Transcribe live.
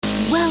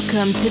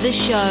Welcome to the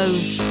show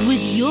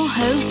with your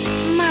host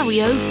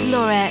Mario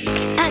Florek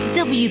at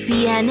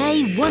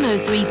WPNA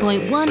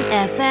 103.1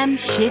 FM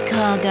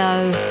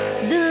Chicago.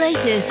 The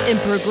latest in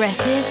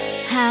progressive,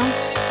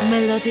 house,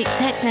 melodic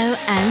techno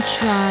and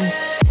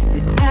trance.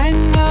 I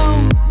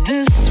know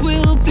this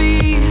will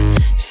be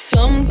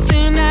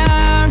something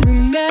I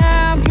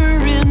remember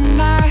in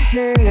my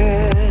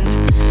head.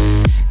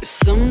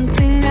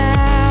 Something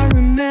I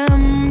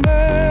remember.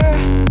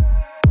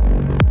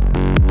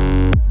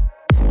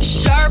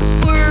 Sharp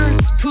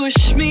words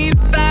push me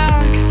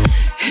back,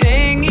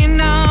 hanging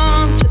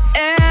on to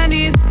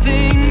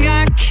anything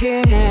I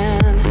can,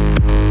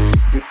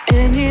 and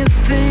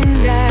anything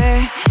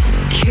I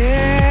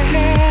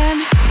can.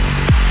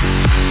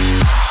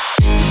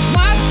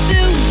 Why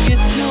do you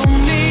tell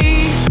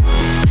me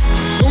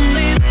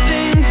only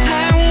things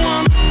I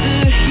want to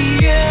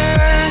hear?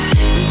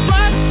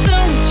 Why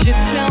don't you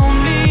tell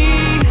me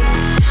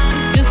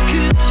this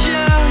could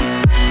just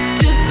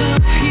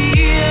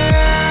disappear?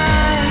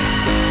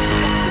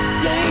 At the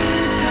same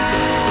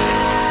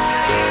time,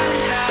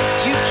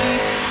 you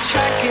keep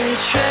tracking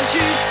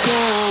treasure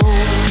down.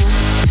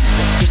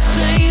 At the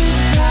same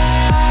time,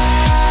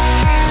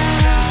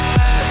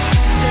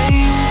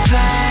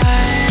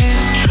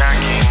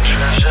 tracking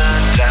treasure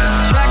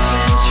down.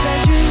 tracking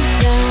treasure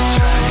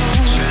down.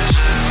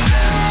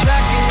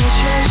 Tracking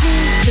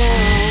treasure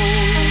down.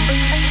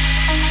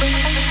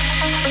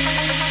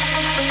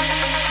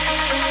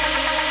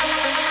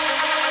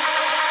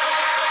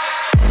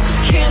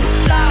 Can't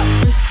stop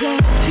myself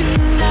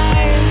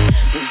tonight.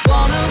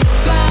 Wanna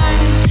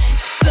find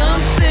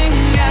something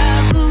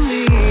I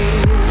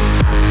believe.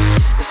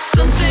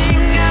 Something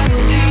I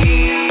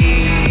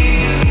believe.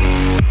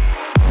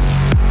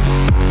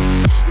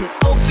 And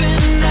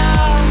open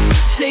up,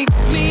 take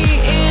me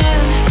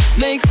in.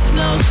 Makes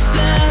no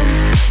sense.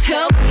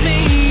 Help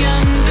me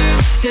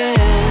understand.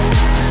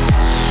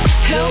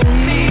 Help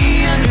me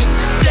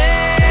understand.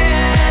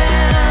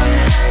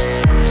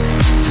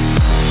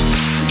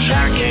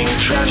 Tracking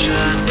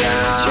treasure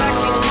down.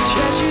 Tracking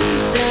treasure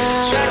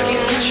down.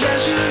 Tracking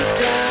treasure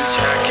down.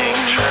 Tracking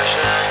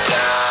treasure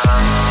down.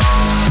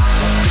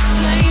 At the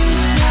same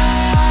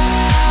time.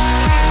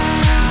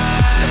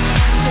 At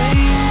the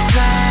same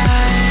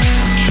time.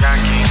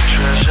 Tracking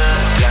treasure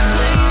down.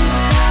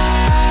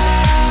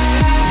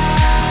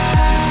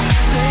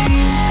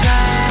 Same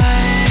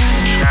time.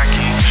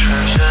 Tracking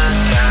treasure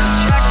down.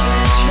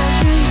 Tracking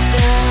treasure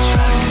down.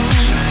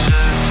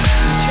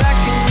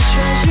 Tracking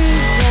treasure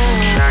down.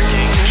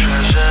 Tracking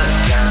treasure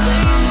down.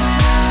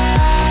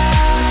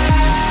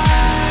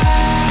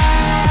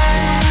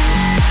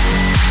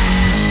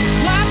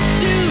 Why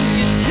do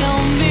you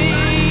tell me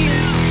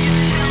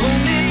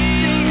only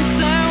things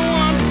I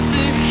want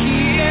to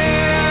hear?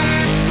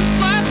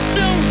 Why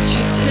don't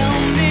you tell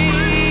me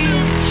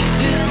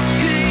this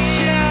could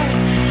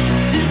just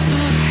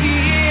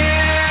disappear?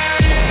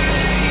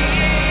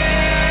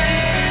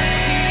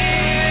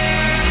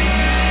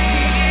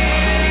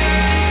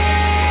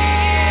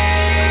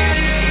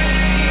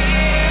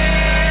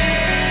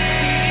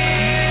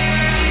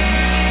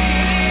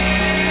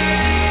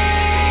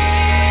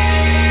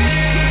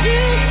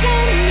 You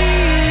tell me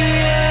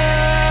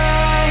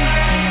of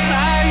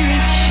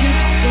pirate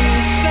ships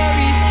and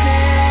fairy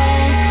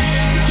tales.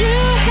 You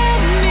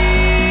had me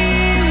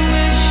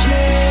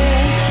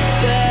wishing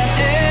that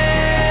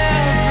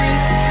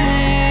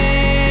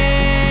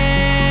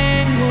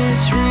everything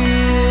was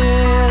real.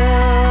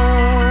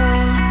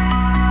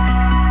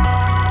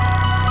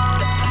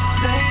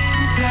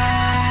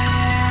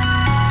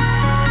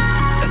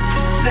 At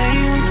the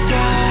same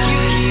time,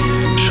 you keep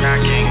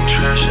Tracking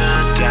treasure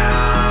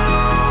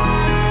down.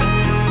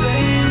 at the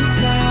same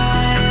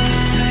time.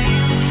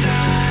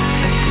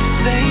 At the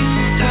same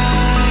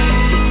time.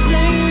 At the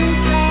same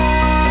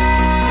time.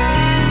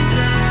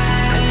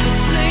 At the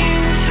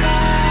same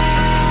time.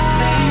 At the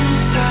same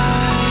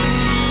time.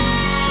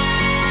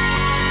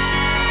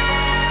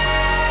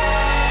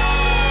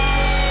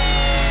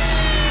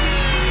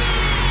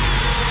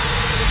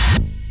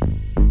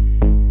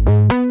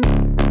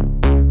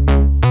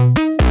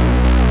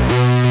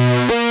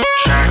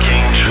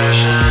 Tracking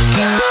treasure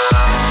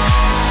down.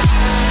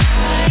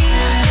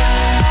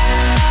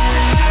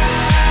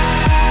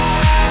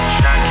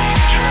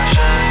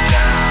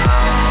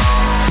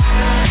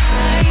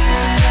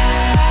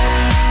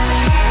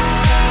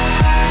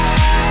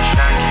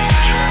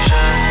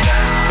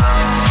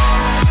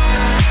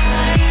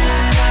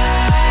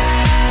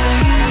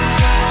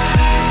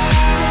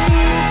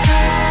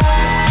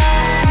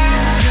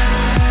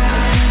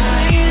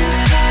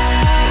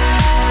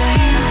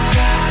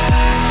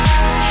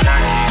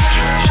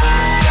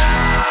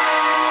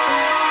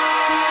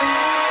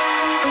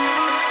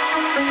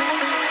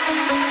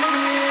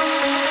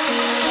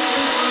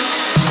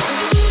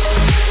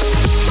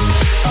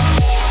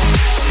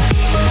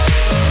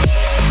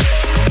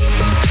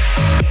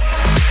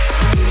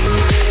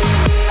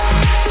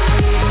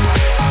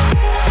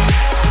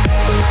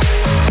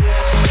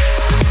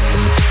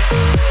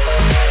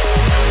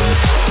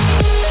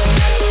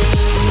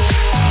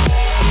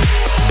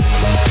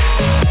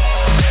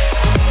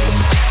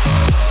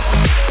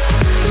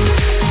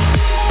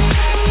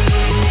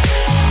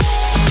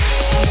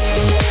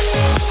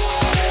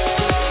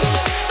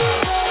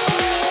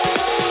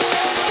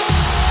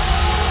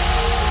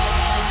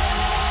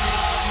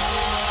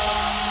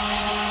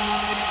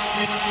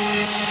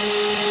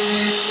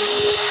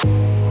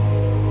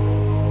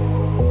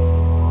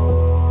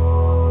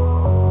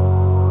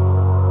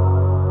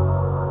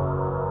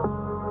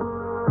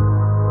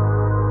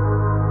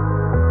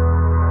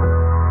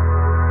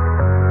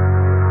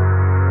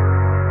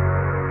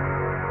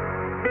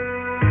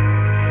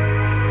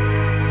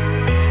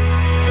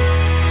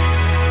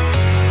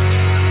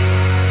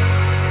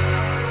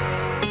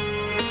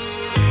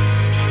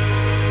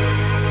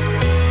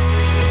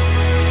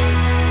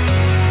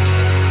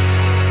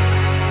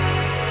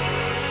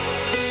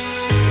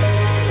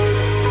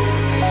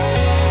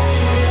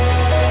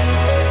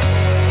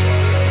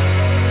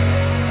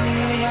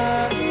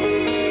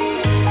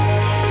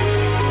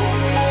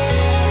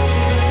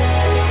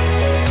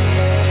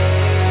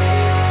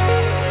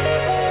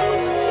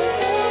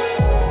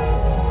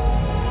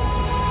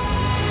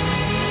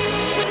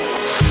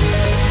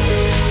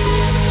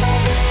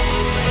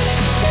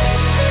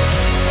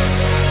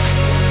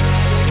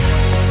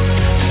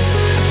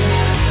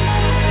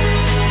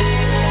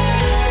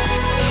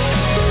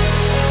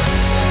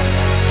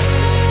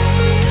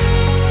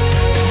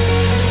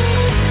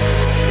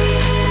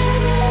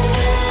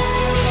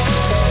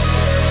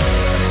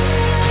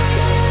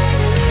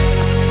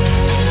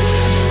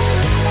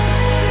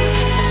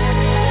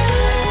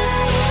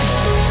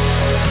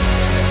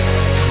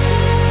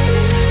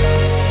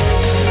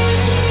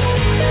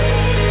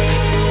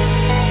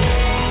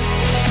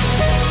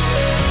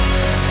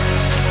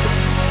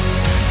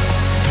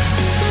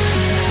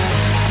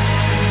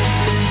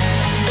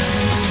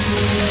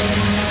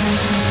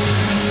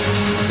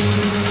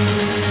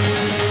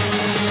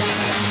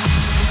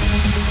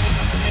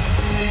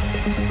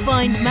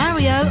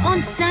 on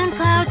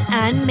SoundCloud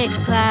and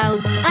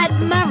Mixcloud at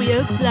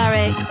Mario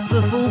Florek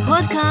for full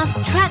podcast,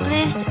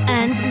 tracklist,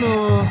 and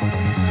more.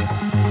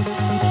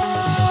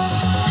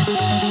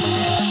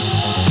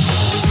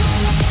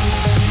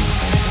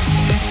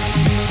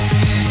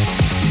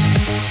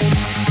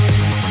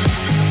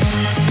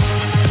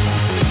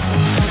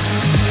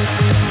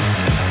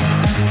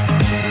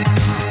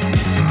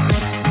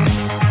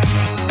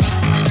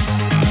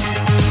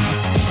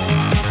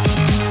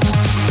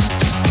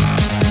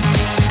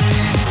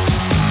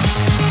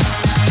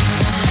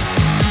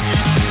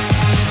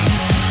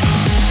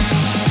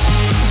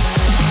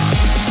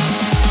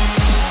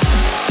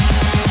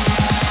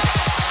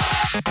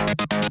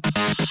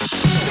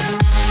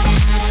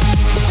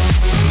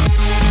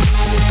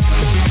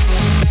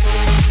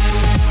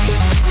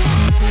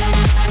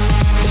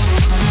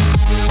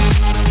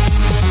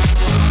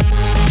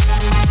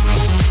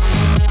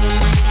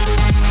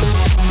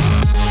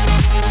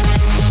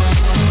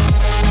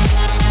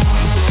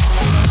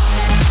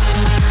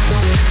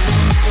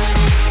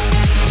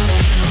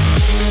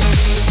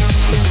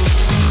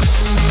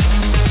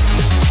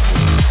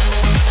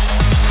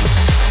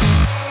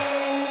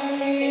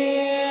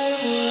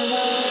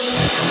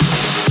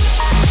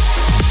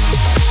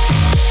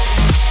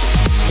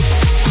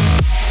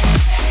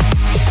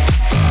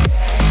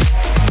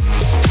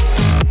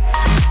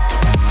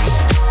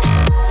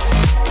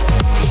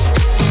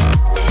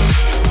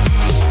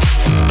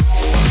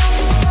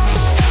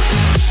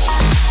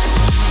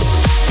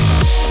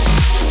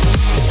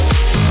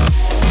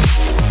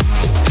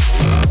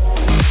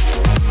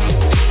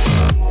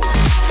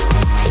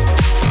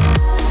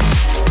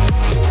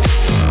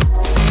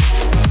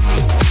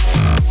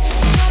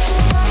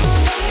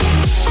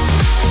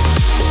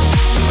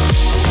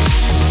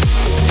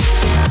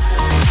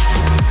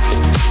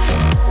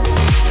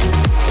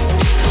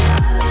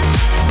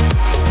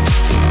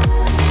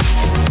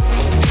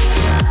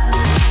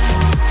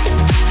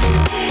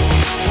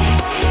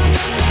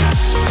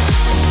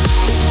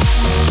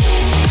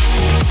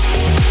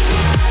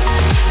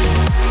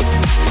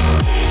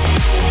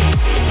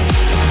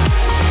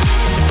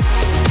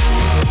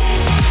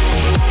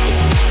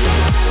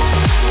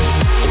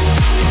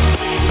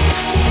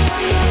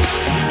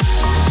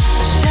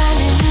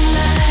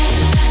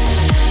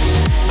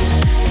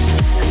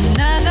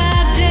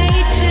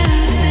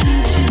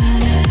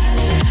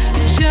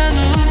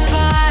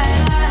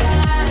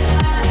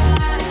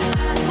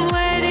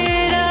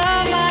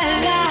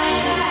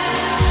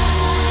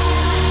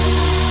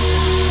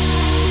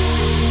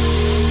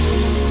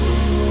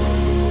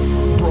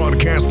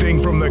 Broadcasting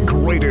from the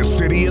greatest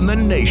city in the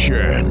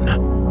nation.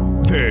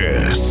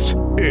 This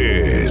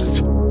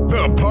is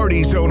the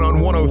Party Zone on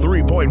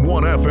 103.1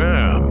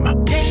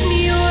 FM. Take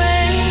me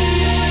away,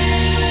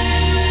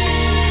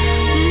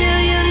 a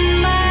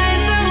million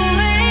miles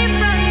away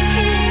from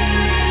here.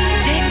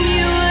 Take me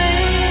away,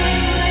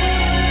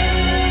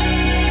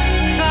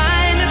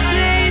 find a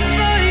place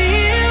for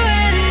you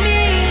and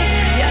me.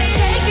 You're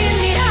taking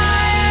me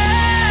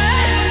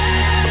higher,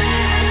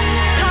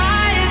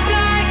 high as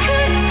I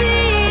could be.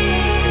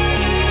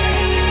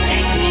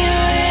 Take me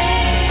away,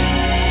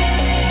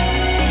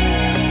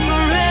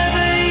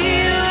 forever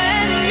you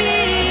and me.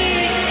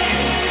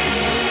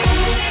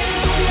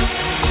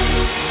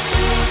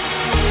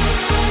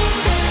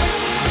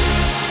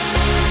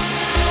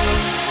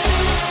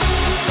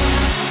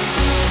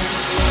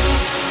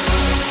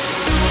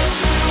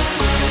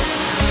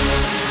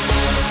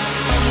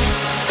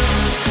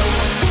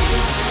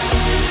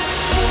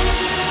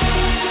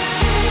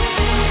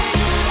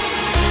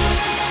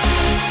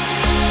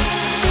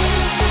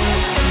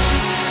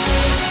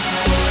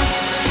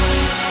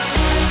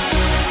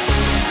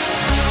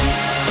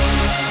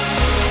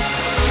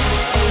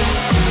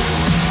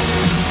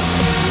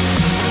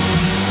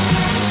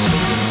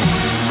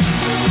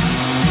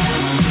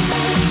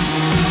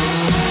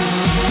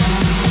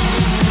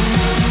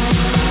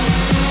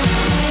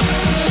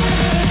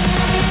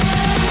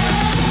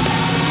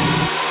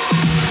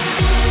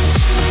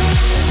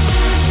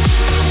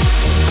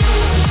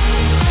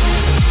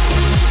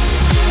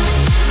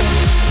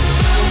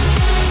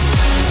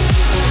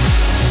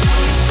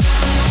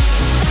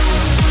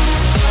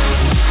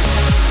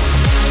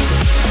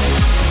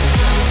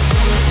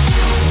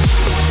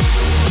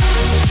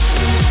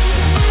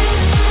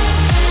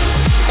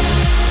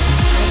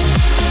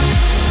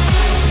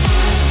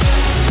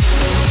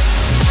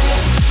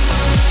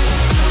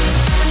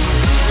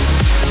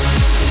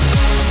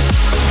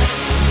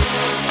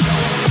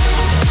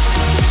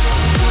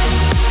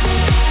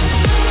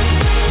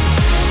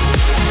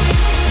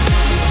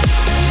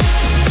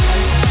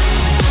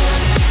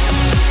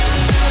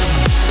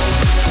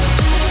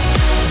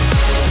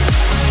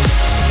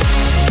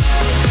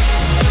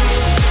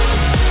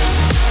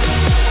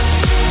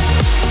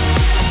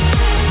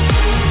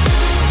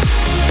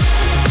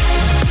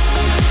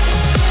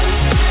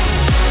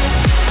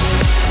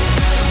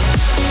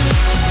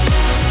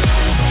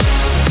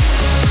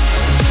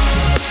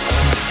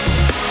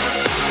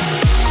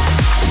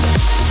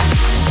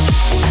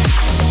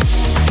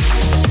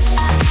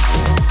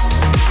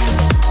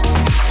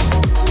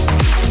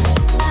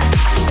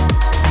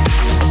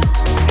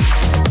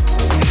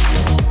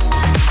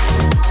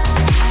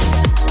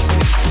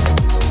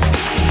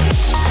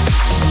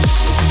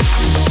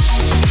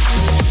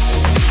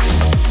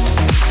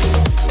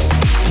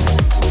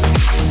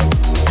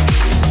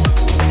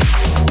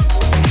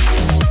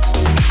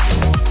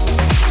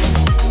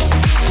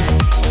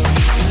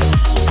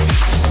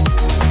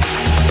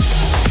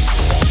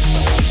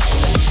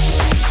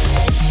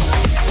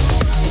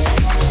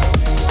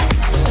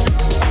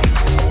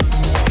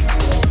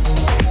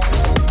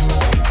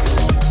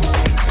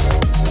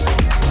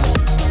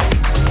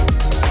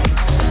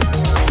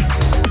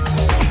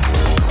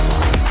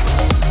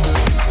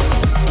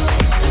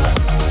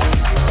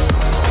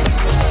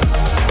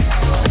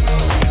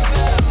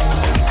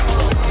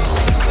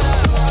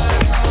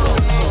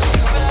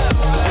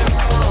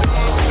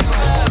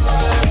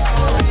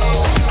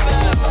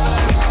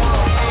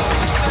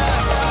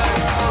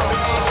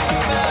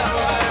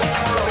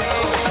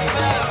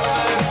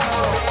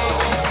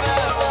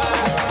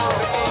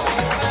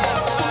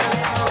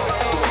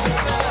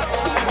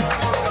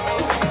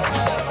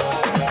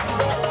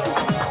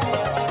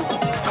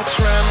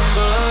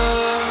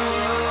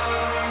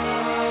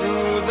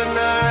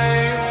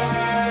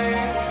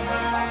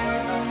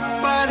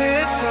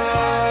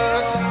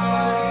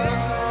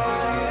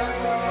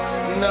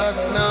 not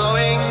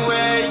knowing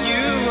where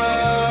you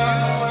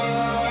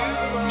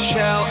are.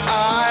 Shall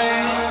I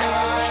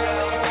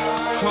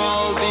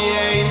call the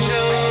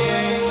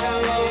angels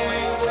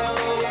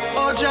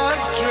or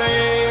just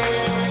drink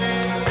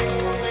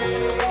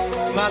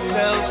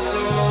myself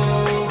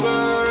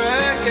sober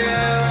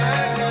again?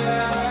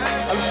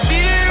 I'm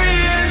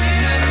serious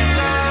in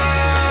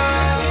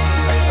love,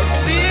 I'm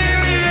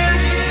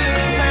serious in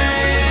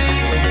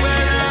pain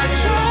when I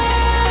try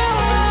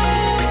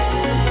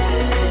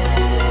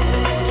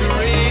to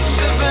reach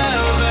the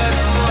velvet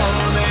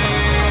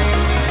morning.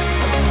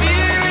 I'm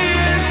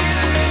serious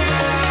in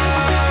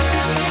love,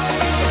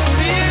 I'm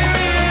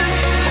serious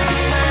in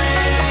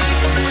pain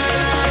when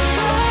I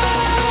try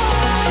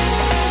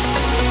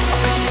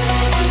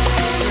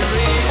to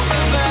reach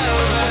the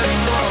velvet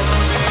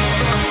morning.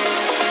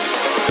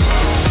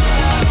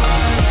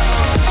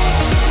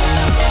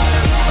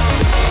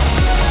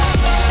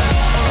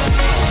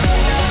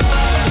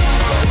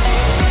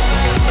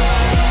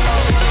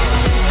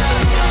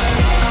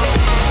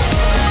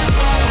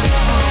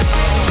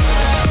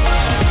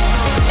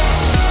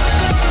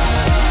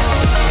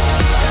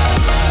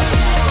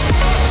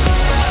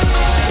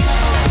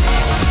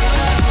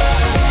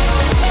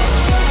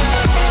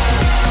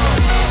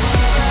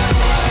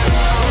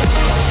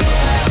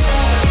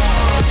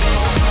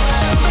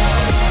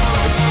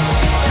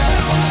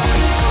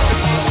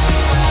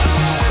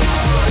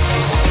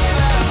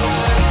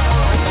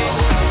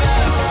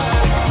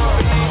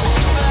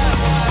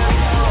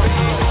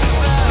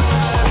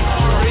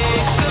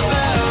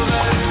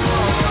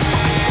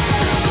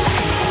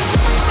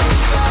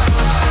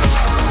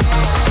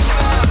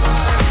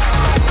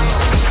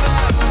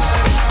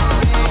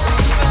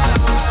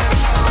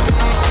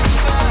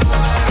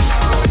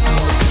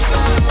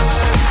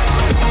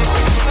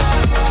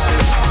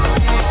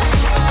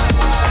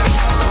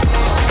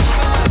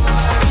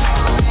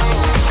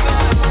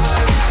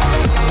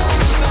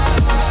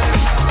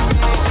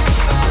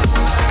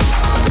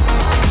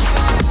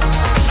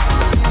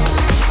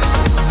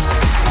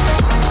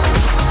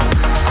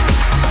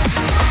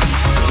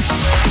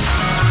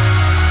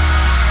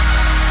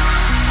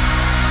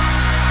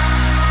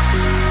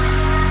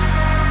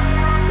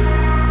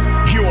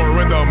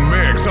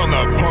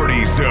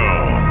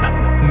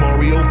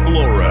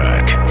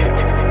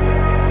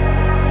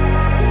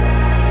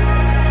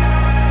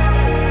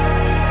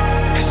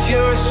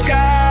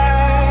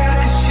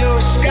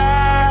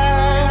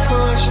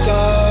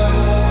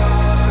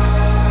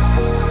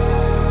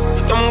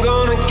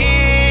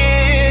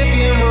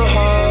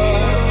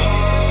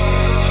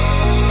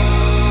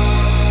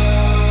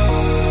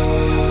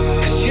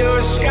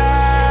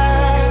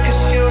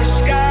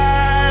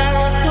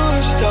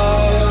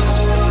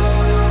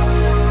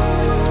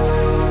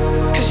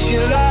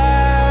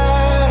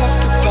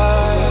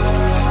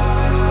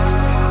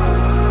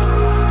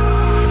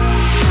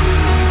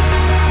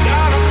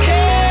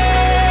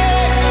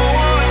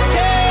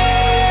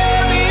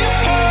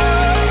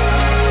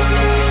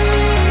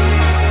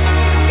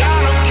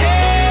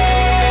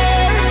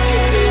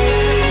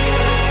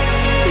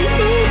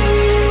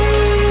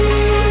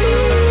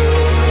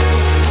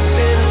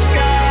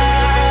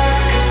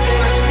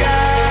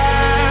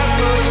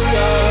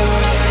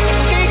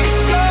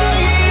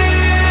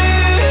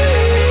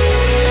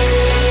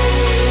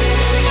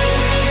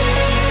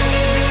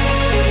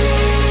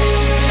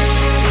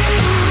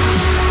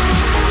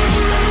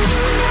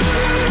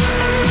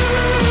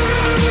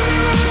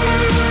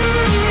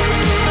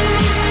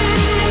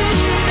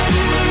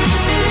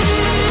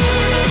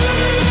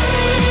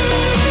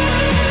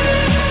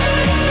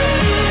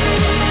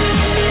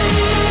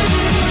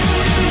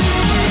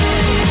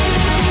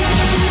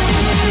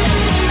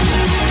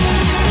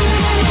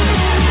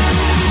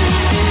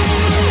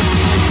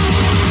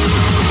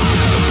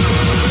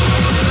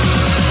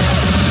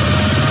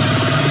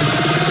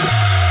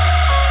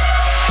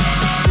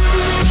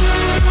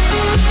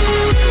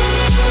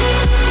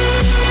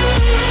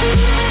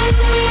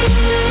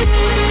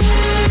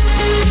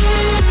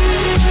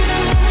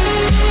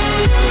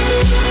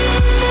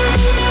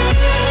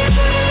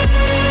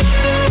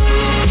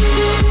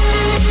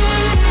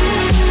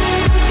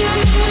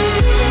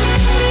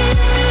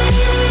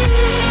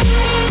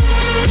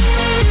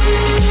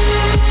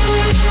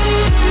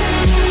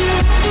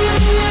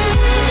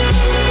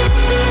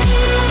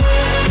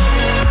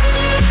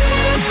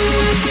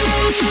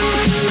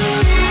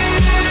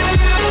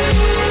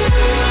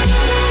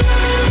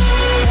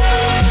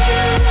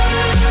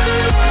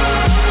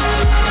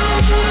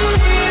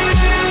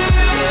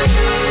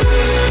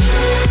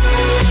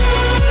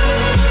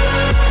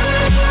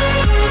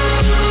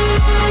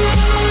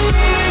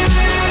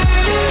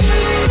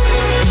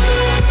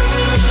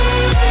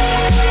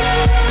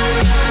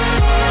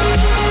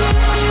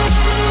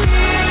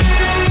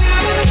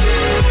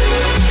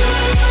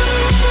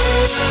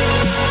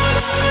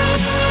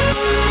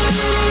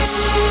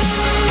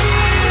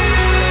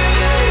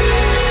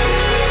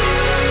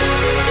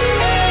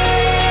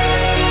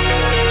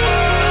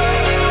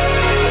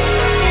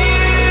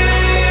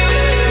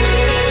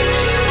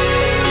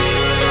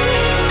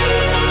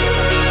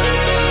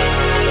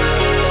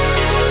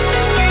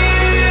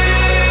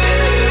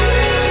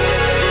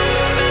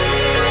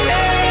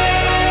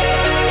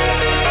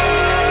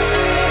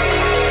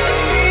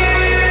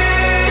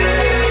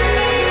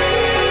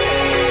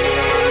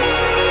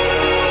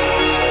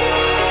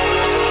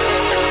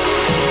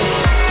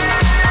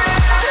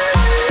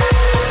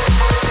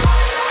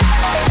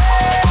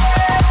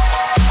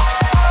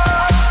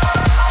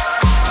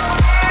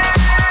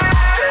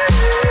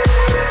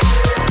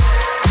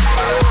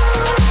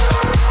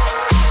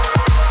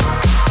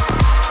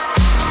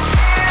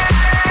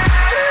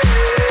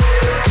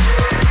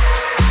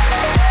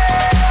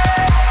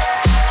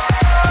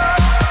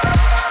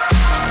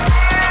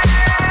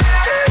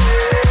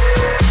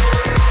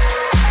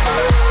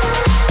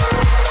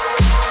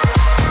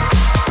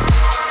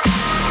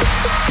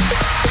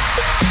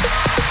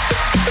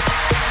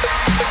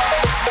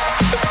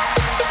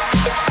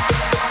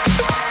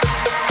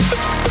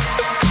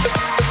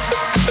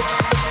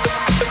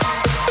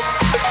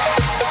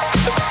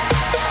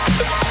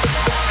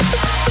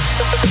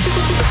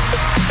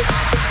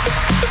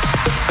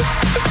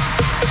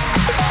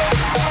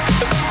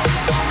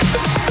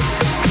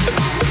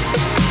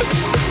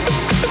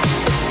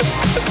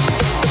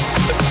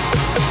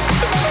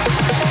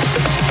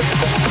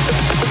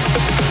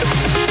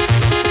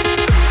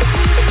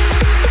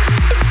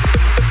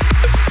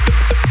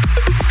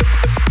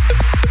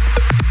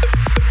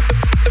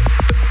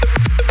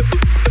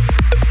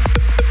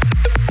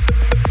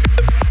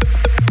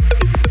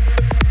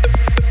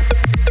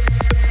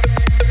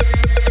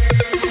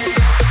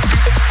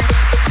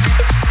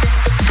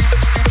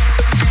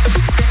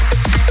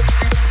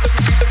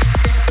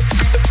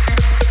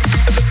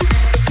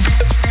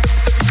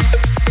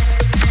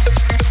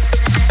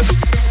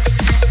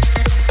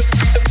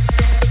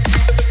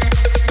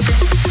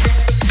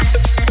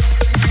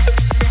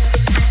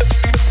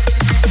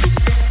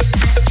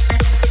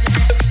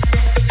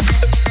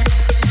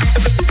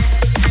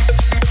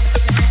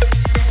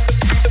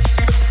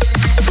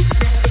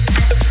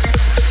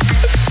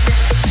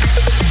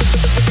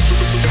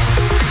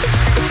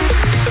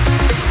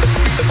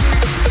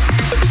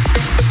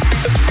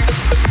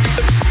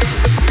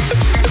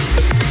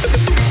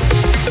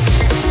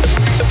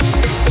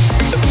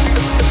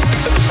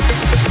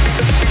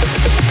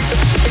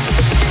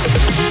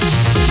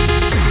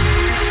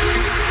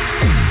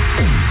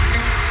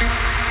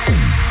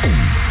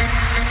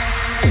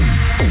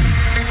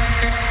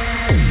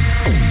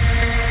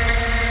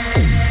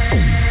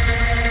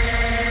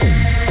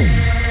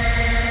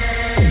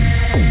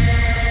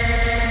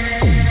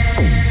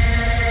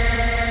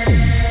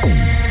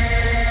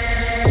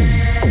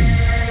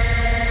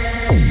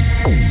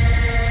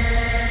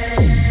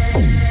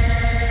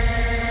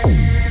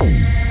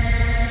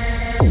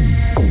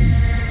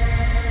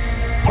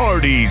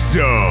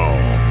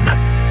 Zone.